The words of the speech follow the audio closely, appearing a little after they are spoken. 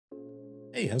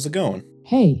Hey, how's it going?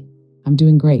 Hey, I'm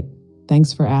doing great.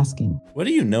 Thanks for asking. What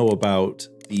do you know about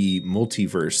the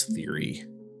multiverse theory?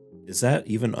 Is that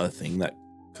even a thing that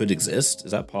could exist?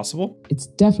 Is that possible? It's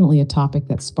definitely a topic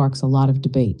that sparks a lot of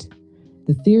debate.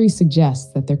 The theory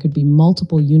suggests that there could be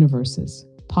multiple universes,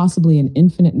 possibly an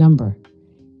infinite number,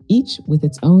 each with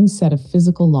its own set of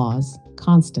physical laws,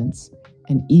 constants,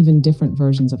 and even different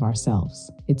versions of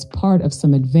ourselves. It's part of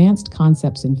some advanced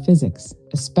concepts in physics,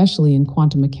 especially in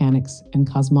quantum mechanics and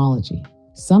cosmology.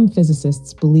 Some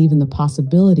physicists believe in the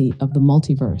possibility of the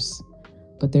multiverse,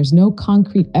 but there's no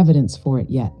concrete evidence for it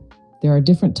yet. There are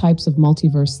different types of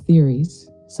multiverse theories,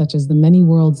 such as the many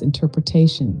worlds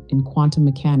interpretation in quantum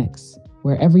mechanics,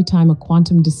 where every time a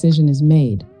quantum decision is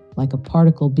made, like a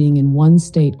particle being in one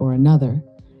state or another,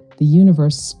 the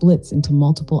universe splits into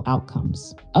multiple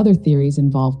outcomes. Other theories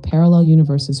involve parallel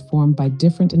universes formed by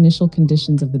different initial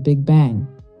conditions of the Big Bang,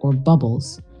 or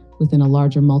bubbles, within a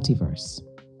larger multiverse.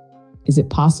 Is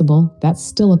it possible? That's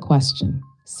still a question.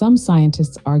 Some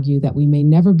scientists argue that we may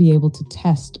never be able to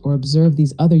test or observe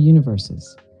these other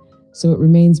universes, so it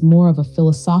remains more of a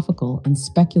philosophical and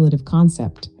speculative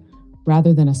concept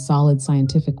rather than a solid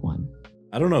scientific one.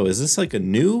 I don't know. Is this like a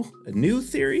new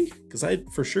theory? Because I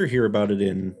for sure hear about it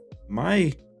in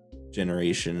my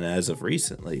generation as of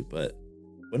recently, but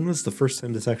when was the first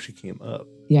time this actually came up?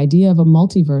 The idea of a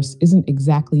multiverse isn't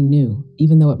exactly new,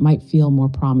 even though it might feel more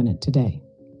prominent today.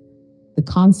 The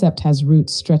concept has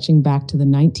roots stretching back to the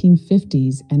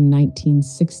 1950s and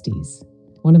 1960s.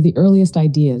 One of the earliest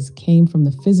ideas came from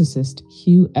the physicist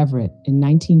Hugh Everett in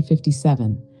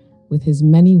 1957 with his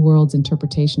many worlds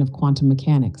interpretation of quantum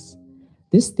mechanics.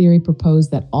 This theory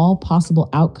proposed that all possible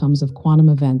outcomes of quantum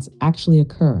events actually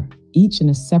occur, each in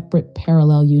a separate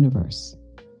parallel universe.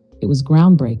 It was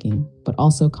groundbreaking, but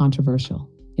also controversial.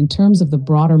 In terms of the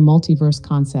broader multiverse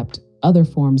concept, other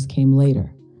forms came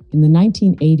later. In the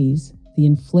 1980s, the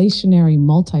inflationary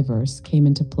multiverse came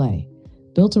into play,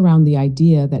 built around the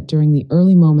idea that during the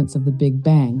early moments of the Big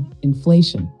Bang,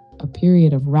 inflation, a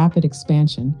period of rapid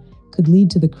expansion, could lead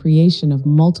to the creation of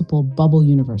multiple bubble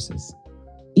universes.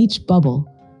 Each bubble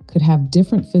could have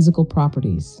different physical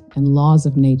properties and laws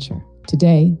of nature.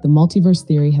 Today, the multiverse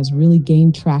theory has really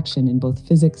gained traction in both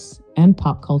physics and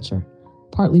pop culture,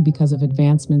 partly because of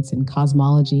advancements in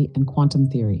cosmology and quantum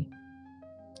theory.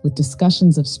 With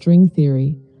discussions of string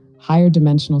theory, higher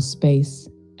dimensional space,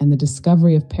 and the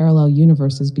discovery of parallel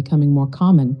universes becoming more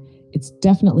common, it's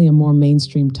definitely a more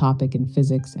mainstream topic in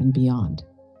physics and beyond.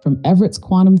 From Everett's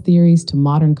quantum theories to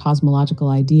modern cosmological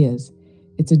ideas,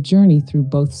 it's a journey through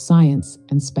both science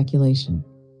and speculation.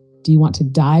 Do you want to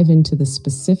dive into the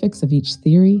specifics of each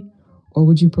theory, or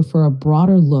would you prefer a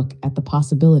broader look at the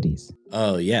possibilities?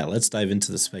 Oh yeah, let's dive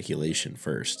into the speculation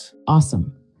first.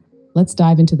 Awesome. Let's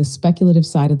dive into the speculative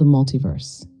side of the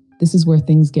multiverse. This is where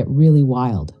things get really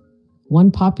wild. One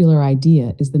popular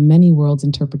idea is the many worlds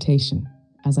interpretation,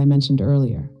 as I mentioned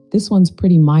earlier. This one's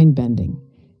pretty mind-bending.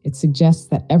 It suggests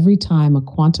that every time a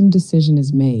quantum decision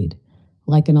is made,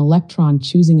 like an electron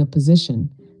choosing a position,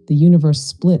 the universe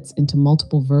splits into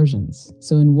multiple versions.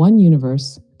 So in one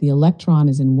universe, the electron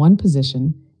is in one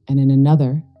position, and in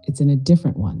another, it's in a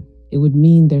different one. It would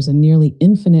mean there's a nearly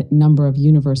infinite number of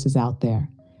universes out there,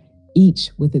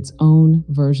 each with its own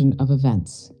version of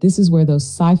events. This is where those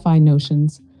sci-fi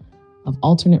notions of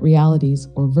alternate realities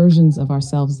or versions of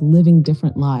ourselves living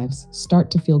different lives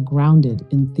start to feel grounded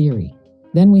in theory.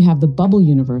 Then we have the bubble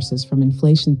universes from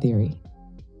inflation theory.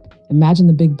 Imagine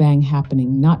the Big Bang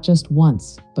happening not just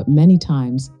once, but many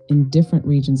times in different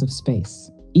regions of space.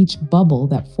 Each bubble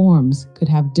that forms could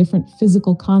have different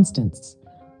physical constants,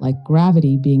 like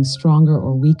gravity being stronger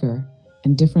or weaker,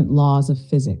 and different laws of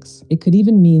physics. It could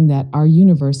even mean that our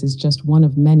universe is just one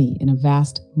of many in a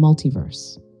vast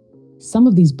multiverse. Some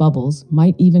of these bubbles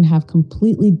might even have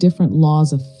completely different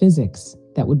laws of physics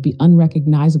that would be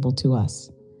unrecognizable to us.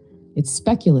 It's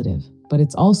speculative, but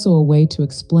it's also a way to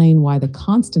explain why the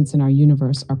constants in our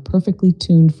universe are perfectly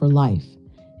tuned for life.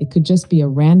 It could just be a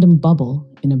random bubble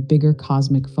in a bigger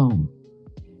cosmic foam.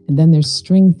 And then there's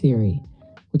string theory,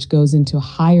 which goes into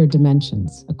higher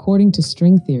dimensions. According to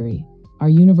string theory, our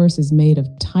universe is made of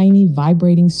tiny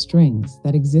vibrating strings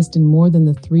that exist in more than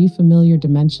the three familiar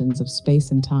dimensions of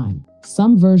space and time.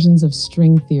 Some versions of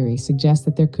string theory suggest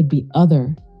that there could be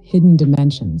other hidden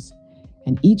dimensions,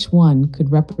 and each one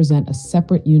could represent a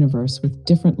separate universe with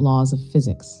different laws of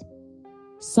physics.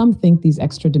 Some think these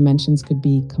extra dimensions could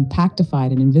be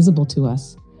compactified and invisible to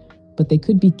us, but they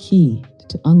could be key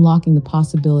to unlocking the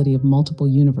possibility of multiple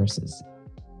universes.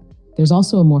 There's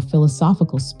also a more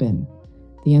philosophical spin.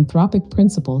 The anthropic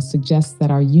principle suggests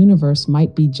that our universe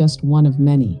might be just one of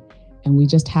many, and we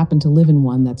just happen to live in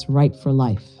one that's right for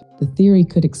life. The theory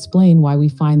could explain why we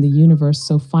find the universe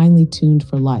so finely tuned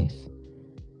for life.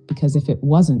 Because if it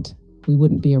wasn't, we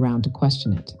wouldn't be around to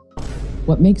question it.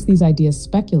 What makes these ideas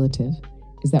speculative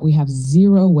is that we have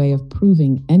zero way of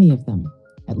proving any of them,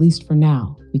 at least for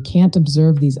now. We can't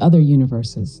observe these other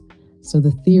universes, so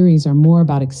the theories are more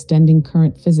about extending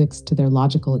current physics to their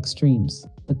logical extremes.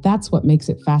 But that's what makes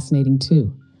it fascinating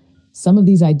too. Some of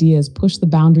these ideas push the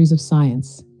boundaries of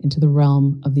science into the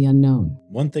realm of the unknown.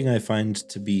 One thing I find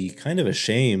to be kind of a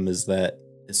shame is that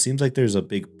it seems like there's a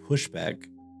big pushback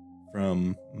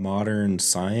from modern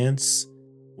science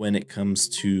when it comes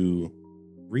to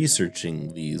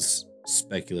researching these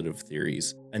speculative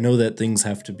theories. I know that things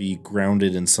have to be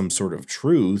grounded in some sort of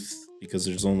truth because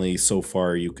there's only so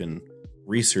far you can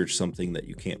research something that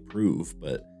you can't prove,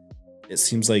 but it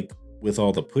seems like with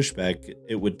all the pushback,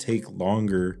 it would take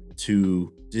longer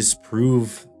to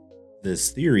disprove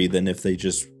this theory than if they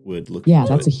just would look into it. Yeah,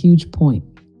 that's a huge point.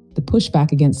 The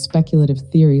pushback against speculative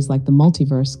theories like the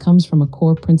multiverse comes from a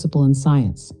core principle in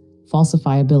science: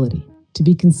 falsifiability. To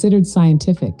be considered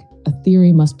scientific, a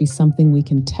theory must be something we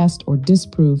can test or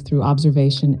disprove through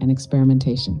observation and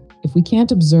experimentation. If we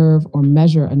can't observe or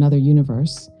measure another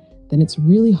universe, then it's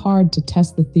really hard to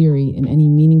test the theory in any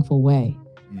meaningful way,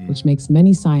 which makes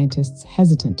many scientists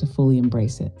hesitant to fully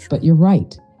embrace it. But you're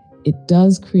right, it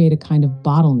does create a kind of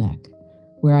bottleneck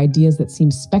where ideas that seem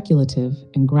speculative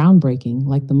and groundbreaking,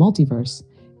 like the multiverse,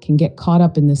 can get caught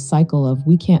up in this cycle of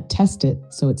we can't test it,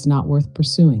 so it's not worth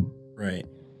pursuing. Right.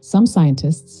 Some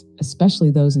scientists, especially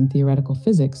those in theoretical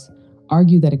physics,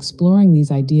 argue that exploring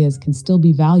these ideas can still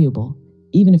be valuable,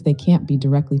 even if they can't be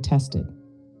directly tested.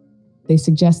 They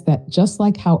suggest that just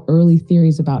like how early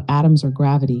theories about atoms or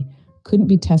gravity couldn't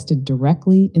be tested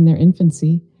directly in their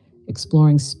infancy,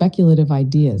 exploring speculative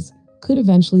ideas could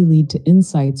eventually lead to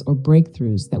insights or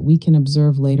breakthroughs that we can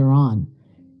observe later on,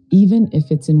 even if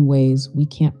it's in ways we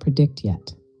can't predict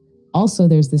yet. Also,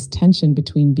 there's this tension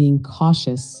between being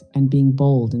cautious and being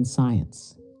bold in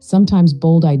science. Sometimes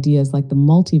bold ideas like the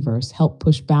multiverse help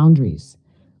push boundaries,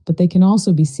 but they can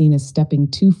also be seen as stepping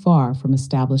too far from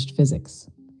established physics.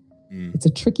 It's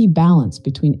a tricky balance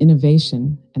between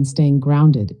innovation and staying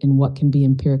grounded in what can be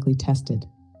empirically tested.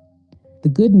 The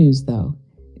good news, though,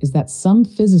 is that some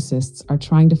physicists are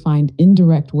trying to find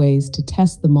indirect ways to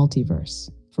test the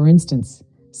multiverse. For instance,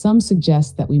 some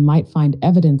suggest that we might find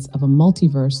evidence of a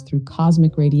multiverse through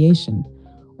cosmic radiation,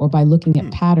 or by looking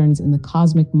at patterns in the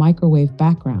cosmic microwave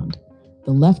background,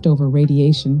 the leftover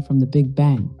radiation from the Big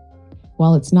Bang.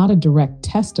 While it's not a direct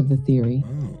test of the theory,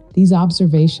 these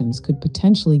observations could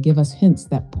potentially give us hints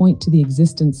that point to the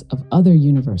existence of other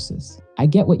universes. I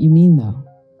get what you mean, though.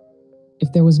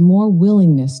 If there was more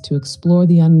willingness to explore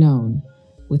the unknown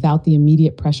without the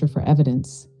immediate pressure for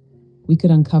evidence, we could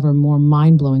uncover more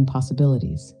mind-blowing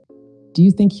possibilities. Do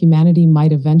you think humanity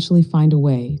might eventually find a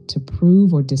way to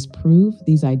prove or disprove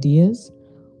these ideas?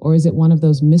 Or is it one of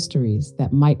those mysteries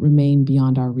that might remain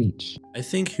beyond our reach? I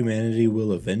think humanity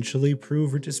will eventually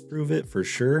prove or disprove it for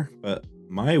sure, but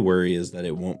my worry is that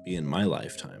it won't be in my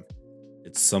lifetime.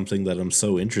 It's something that I'm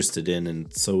so interested in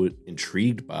and so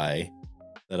intrigued by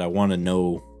that I want to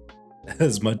know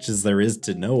as much as there is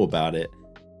to know about it.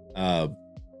 I'm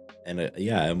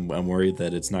worried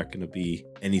that it's not going to be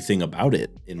anything about it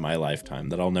in my lifetime,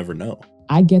 that I'll never know.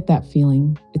 I get that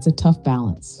feeling. It's a tough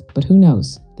balance, but who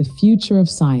knows? The future of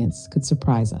science could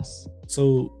surprise us.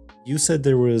 So you said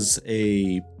there was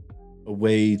a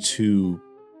way to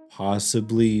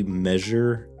possibly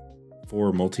measure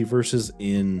for multiverses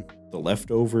in the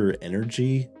leftover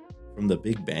energy from the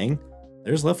Big Bang.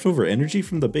 There's leftover energy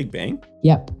from the Big Bang?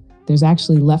 Yep, there's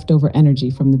actually leftover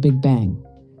energy from the Big Bang.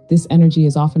 This energy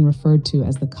is often referred to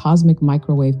as the cosmic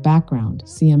microwave background,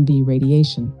 CMB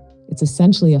radiation. It's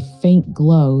essentially a faint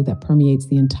glow that permeates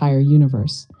the entire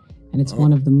universe, and it's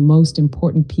one of the most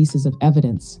important pieces of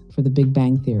evidence for the Big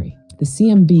Bang theory. The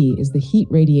CMB is the heat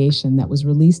radiation that was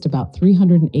released about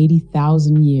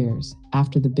 380,000 years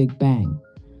after the Big Bang,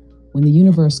 when the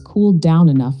universe cooled down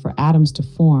enough for atoms to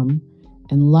form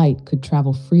and light could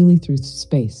travel freely through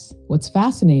space. What's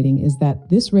fascinating is that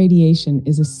this radiation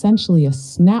is essentially a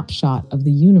snapshot of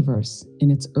the universe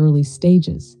in its early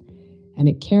stages, and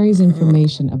it carries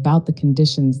information about the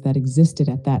conditions that existed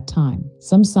at that time.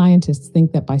 Some scientists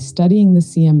think that by studying the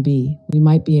CMB, we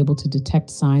might be able to detect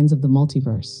signs of the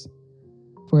multiverse.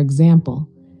 For example,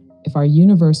 if our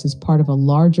universe is part of a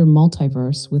larger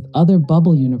multiverse with other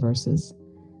bubble universes,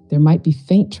 there might be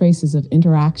faint traces of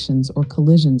interactions or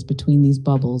collisions between these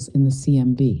bubbles in the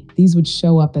CMB. These would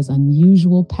show up as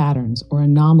unusual patterns or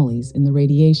anomalies in the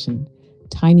radiation,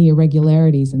 tiny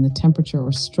irregularities in the temperature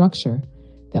or structure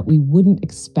that we wouldn't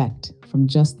expect from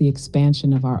just the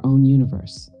expansion of our own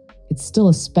universe. It's still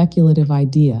a speculative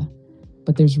idea,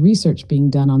 but there's research being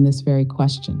done on this very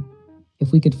question.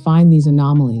 If we could find these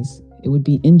anomalies, it would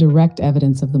be indirect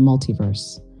evidence of the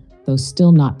multiverse, though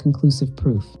still not conclusive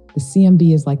proof. The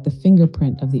CMB is like the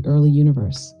fingerprint of the early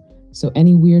universe, so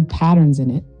any weird patterns in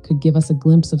it could give us a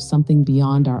glimpse of something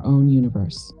beyond our own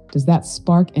universe. Does that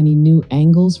spark any new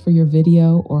angles for your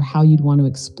video or how you'd want to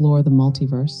explore the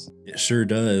multiverse? It sure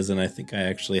does, and I think I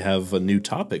actually have a new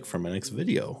topic for my next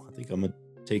video. I think I'm gonna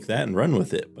take that and run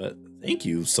with it, but thank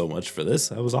you so much for this.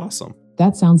 That was awesome.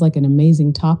 That sounds like an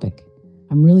amazing topic.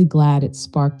 I'm really glad it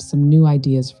sparked some new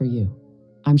ideas for you.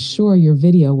 I'm sure your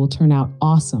video will turn out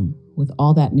awesome with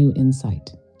all that new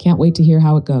insight. Can't wait to hear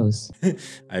how it goes.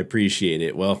 I appreciate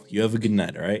it. Well, you have a good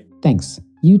night, all right? Thanks.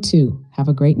 You too. Have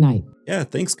a great night. Yeah,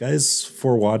 thanks guys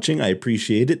for watching. I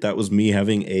appreciate it. That was me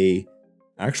having a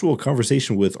actual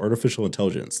conversation with artificial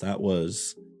intelligence. That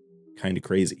was kind of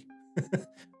crazy.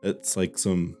 It's like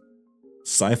some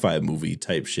sci-fi movie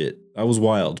type shit. That was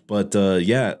wild. But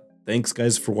yeah, thanks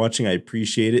guys for watching. I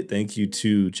appreciate it. Thank you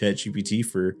to ChatGPT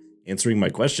for answering my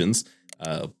questions.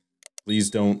 Please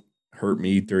don't hurt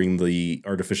me during the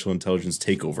artificial intelligence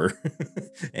takeover.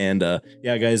 And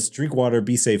yeah, guys, drink water,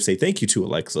 be safe, say thank you to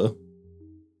Alexa.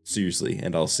 Seriously,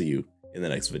 and I'll see you in the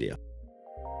next video.